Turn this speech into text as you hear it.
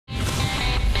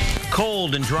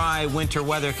Cold and dry winter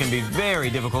weather can be very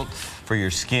difficult for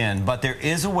your skin, but there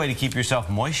is a way to keep yourself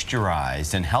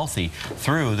moisturized and healthy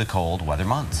through the cold weather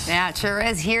months. Yeah, it sure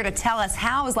is. Here to tell us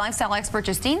how is lifestyle expert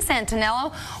Justine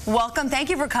Santaniello. Welcome. Thank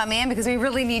you for coming in because we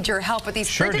really need your help with these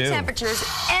frigid temperatures.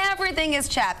 Everything is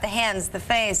chapped. The hands, the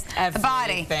face, the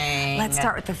body. Let's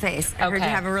start with the face. I heard you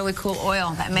have a really cool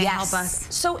oil that may help us.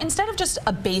 So instead of just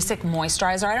a basic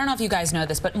moisturizer, I don't know if you guys know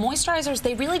this, but moisturizers,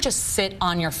 they really just sit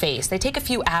on your face. They take a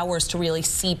few hours to really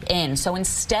seep in. So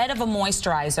instead of a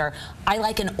moisturizer, I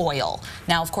like an oil.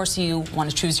 Now, of course, you want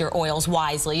to choose your oils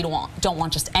wisely. You don't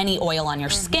want just any oil on your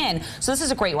skin. So this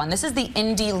is a great one. This is the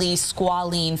Indie Lee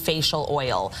Squalene Facial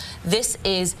Oil. This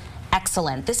is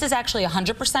excellent. This is actually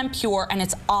 100% pure and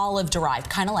it's olive derived,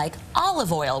 kind of like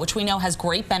olive oil, which we know has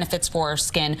great benefits for our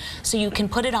skin. So you can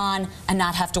put it on and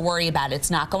not have to worry about it. It's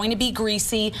not going to be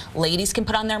greasy. Ladies can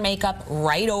put on their makeup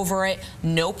right over it,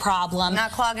 no problem.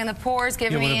 Not clogging the pores,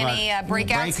 giving me any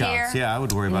breakouts here. Yeah, I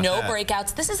would worry about that. No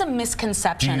breakouts. This is a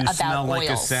misconception about oils.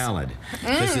 Do you smell like a salad?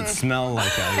 Does it smell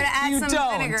like a... Gonna add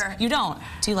some vinegar. You don't.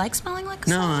 Do you like smelling like a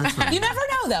salad? No, that's not. You never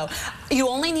know, though. You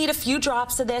only need a few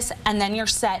drops of this, and then you're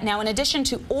set. Now, in addition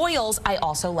to oils, I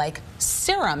also like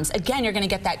serums. Again, you're going to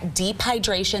get that deep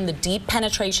hydration, the deep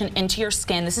penetration into your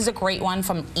skin. This is a great one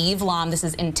from Eve Lom. This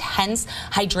is intense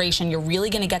hydration. You're really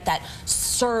going to get that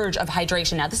surge of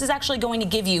hydration. Now, this is actually going to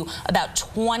give you about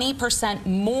 20%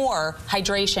 more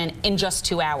hydration in just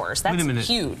 2 hours. That's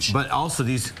huge. But also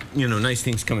these, nice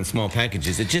things come in small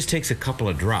packages. It just takes a couple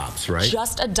of drops, right?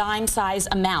 Just a dime size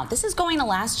amount. This is going to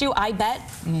last you, I bet,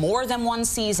 more than one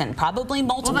season, probably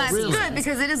multiple seasons. Well, that's good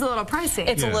because it is a little pricey.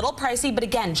 It's a little pricey, but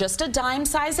again, just a dime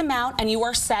size amount and you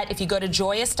are set. If you go to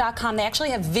joyous.com, they actually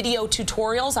have video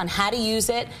tutorials on how to use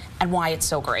it and why it's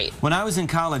so great. When I was in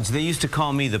college, they used to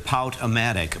call me the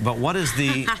Pout-O-Matic, but what is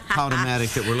the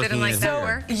Pout-O-Matic that we're looking at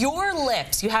here? Your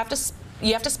lips, you have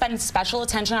to spend special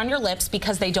attention on your lips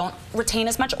because they don't retain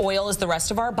as much oil as the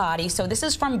rest of our body. So this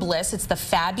is from Bliss. It's the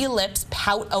Fabulips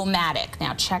Pout-O-Matic.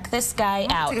 Now check this guy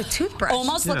out. It's like a toothbrush.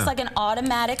 Almost looks like an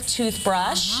automatic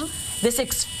toothbrush. This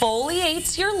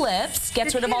exfoliates your lips,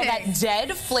 gets rid of all that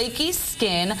dead, flaky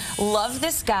skin. Love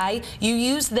this guy. You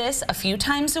use this a few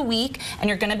times a week, and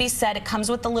you're going to be set. It comes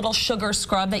with the little sugar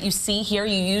scrub that you see here.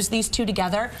 You use these two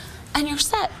together, and you're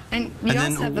set. And you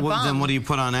also have the balm. Then what do you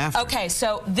put on after? Okay,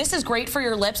 so this is great for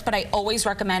your lips, but I always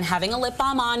recommend having a lip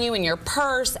balm on you in your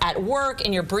purse, at work,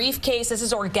 in your briefcase. This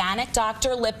is Organic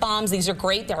Doctor lip balms. These are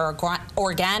great. They're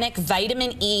organic,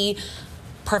 vitamin E.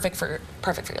 Perfect for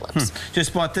your lips.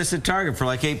 Just bought this at Target for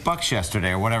like $8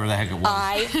 yesterday or whatever the heck it was.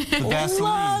 I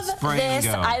love this.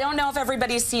 Go. I don't know if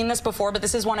everybody's seen this before, but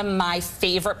this is one of my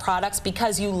favorite products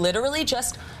because you literally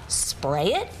just spray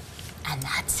it and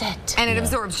that's it. And it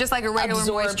absorbs just like a regular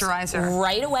moisturizer.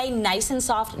 Right away, nice and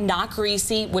soft, not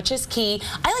greasy, which is key.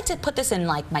 I like to put this in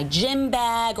like my gym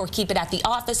bag or keep it at the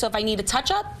office, so if I need a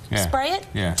touch-up, spray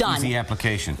it, done. Easy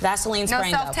application. Vaseline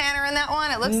spraying. No self-tanner in that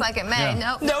one? It looks like it may.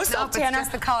 Nope. No self-tanner. It's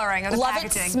just the coloring of the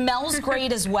packaging. It smells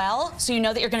great as well, so you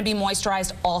know that you're going to be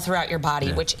moisturized all throughout your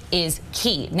body, which is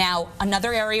key. Now,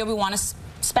 another area we want to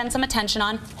spend some attention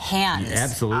on, hands. Yeah,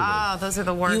 absolutely. Oh, those are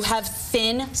the worst. You have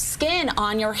thin skin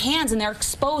on your hands and they're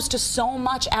exposed to so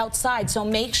much outside, so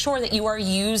make sure that you are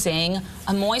using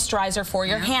a moisturizer for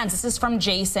your hands. This is from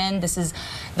Jason. This is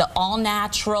the all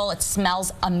natural. It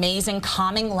smells amazing,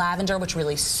 calming lavender, which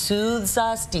really soothes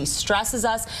us, de-stresses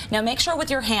us. Now make sure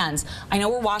with your hands, I know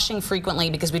we're washing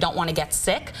frequently because we don't want to get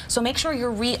sick, so make sure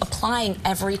you're reapplying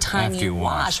every time you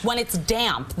wash. When it's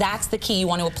damp, that's the key. You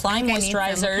want to apply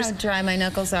moisturizers. Look how dry my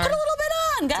knuckles are. Put a little bit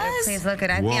on, guys. Please look at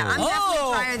it. Yeah, I'm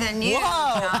definitely drier than you.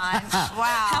 Wow.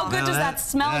 How good does that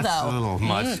smell, though? That's a little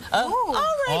much. All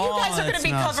right, you guys are going to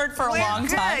be covered for a long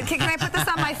time. Can I put this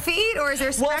on my feet, or is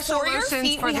there special for your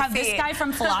feet, we have this guy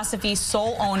from Philosophy,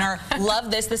 Soul Owner.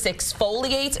 Love this. This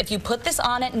exfoliates. If you put this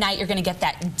on at night, you're going to get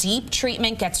that deep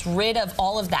treatment, gets rid of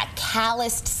all of that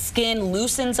calloused skin,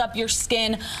 loosens up your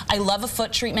skin. I love a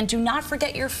foot treatment. Do not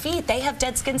forget your feet. They have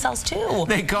dead skin cells, too.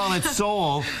 They call it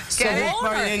Soul. Yes,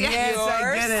 I get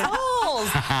it.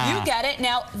 You get it.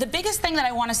 Now, the biggest thing that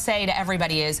I want to say to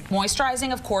everybody is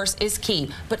moisturizing, of course, is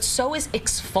key, but so is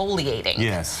exfoliating.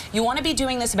 Yes. You want to be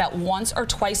doing this about once or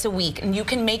twice a week, and you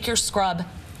can make your scrub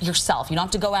yourself. You don't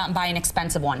have to go out and buy an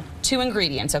expensive one. 2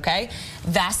 ingredients, okay?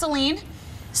 Vaseline,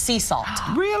 sea salt.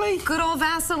 Really? Good old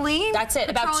Vaseline? That's it.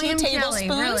 About 2 tablespoons.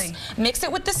 Really? Mix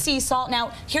it with the sea salt.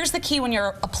 Now, here's the key when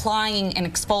you're applying an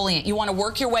exfoliant. You want to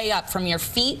work your way up from your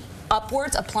feet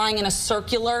upwards, applying in a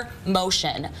circular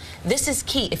motion. This is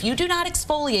key. If you do not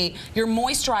exfoliate, your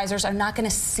moisturizers are not going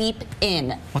to seep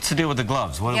in. What's the deal with the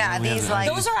gloves? These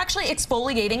those are actually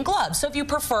exfoliating gloves. So if you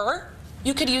prefer,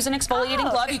 You could use an exfoliating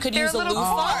glove. You could use a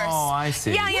loofah. Oh, I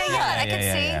see. Yeah, I can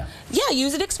see. Yeah,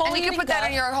 use an exfoliating glove. And you can put that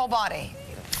on your whole body.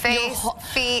 Face,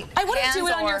 feet, I wouldn't do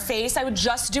it on or... your face. I would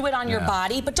just do it on your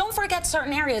body. But don't forget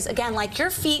certain areas. Again, like your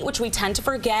feet, which we tend to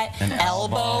forget. And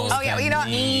elbows. Oh, yeah. Well, you know,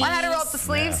 I had to roll up the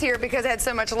sleeves here because I had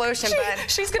so much lotion.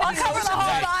 She's going to cover the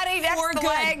whole body, next the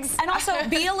legs. And also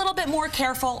be a little bit more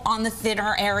careful on the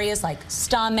thinner areas like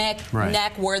stomach,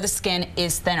 neck, where the skin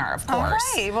is thinner, of course.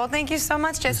 All right. Well, thank you so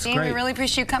much, Justine. We really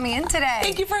appreciate you coming in today.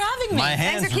 Thank you for having me. My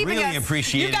hands Thanks for keeping really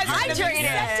appreciate it. You guys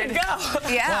hydrated. To go.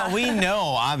 Yeah. Well, we know,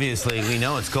 obviously, we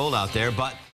know it's cold out there, but